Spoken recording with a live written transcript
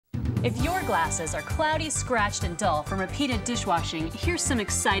If your glasses are cloudy, scratched, and dull from repeated dishwashing, here's some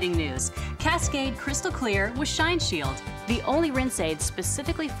exciting news. Cascade Crystal Clear with Shine Shield, the only rinse aid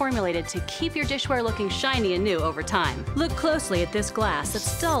specifically formulated to keep your dishware looking shiny and new over time. Look closely at this glass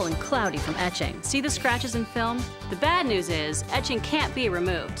that's dull and cloudy from etching. See the scratches and film? The bad news is etching can't be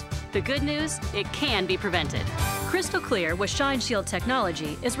removed. The good news, it can be prevented. Crystal Clear with Shine Shield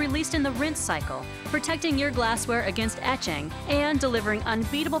technology is released in the rinse cycle, protecting your glassware against etching and delivering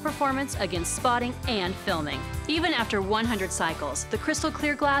unbeatable performance against spotting and filming. Even after 100 cycles, the Crystal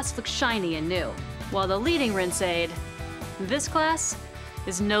Clear glass looks shiny and new, while the leading rinse aid, this glass,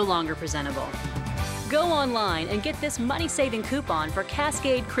 is no longer presentable. Go online and get this money-saving coupon for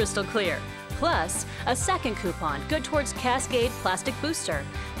Cascade Crystal Clear. Plus, a second coupon good towards Cascade Plastic Booster,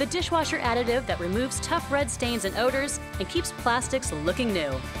 the dishwasher additive that removes tough red stains and odors and keeps plastics looking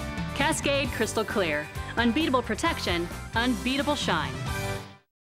new. Cascade Crystal Clear. Unbeatable protection, unbeatable shine.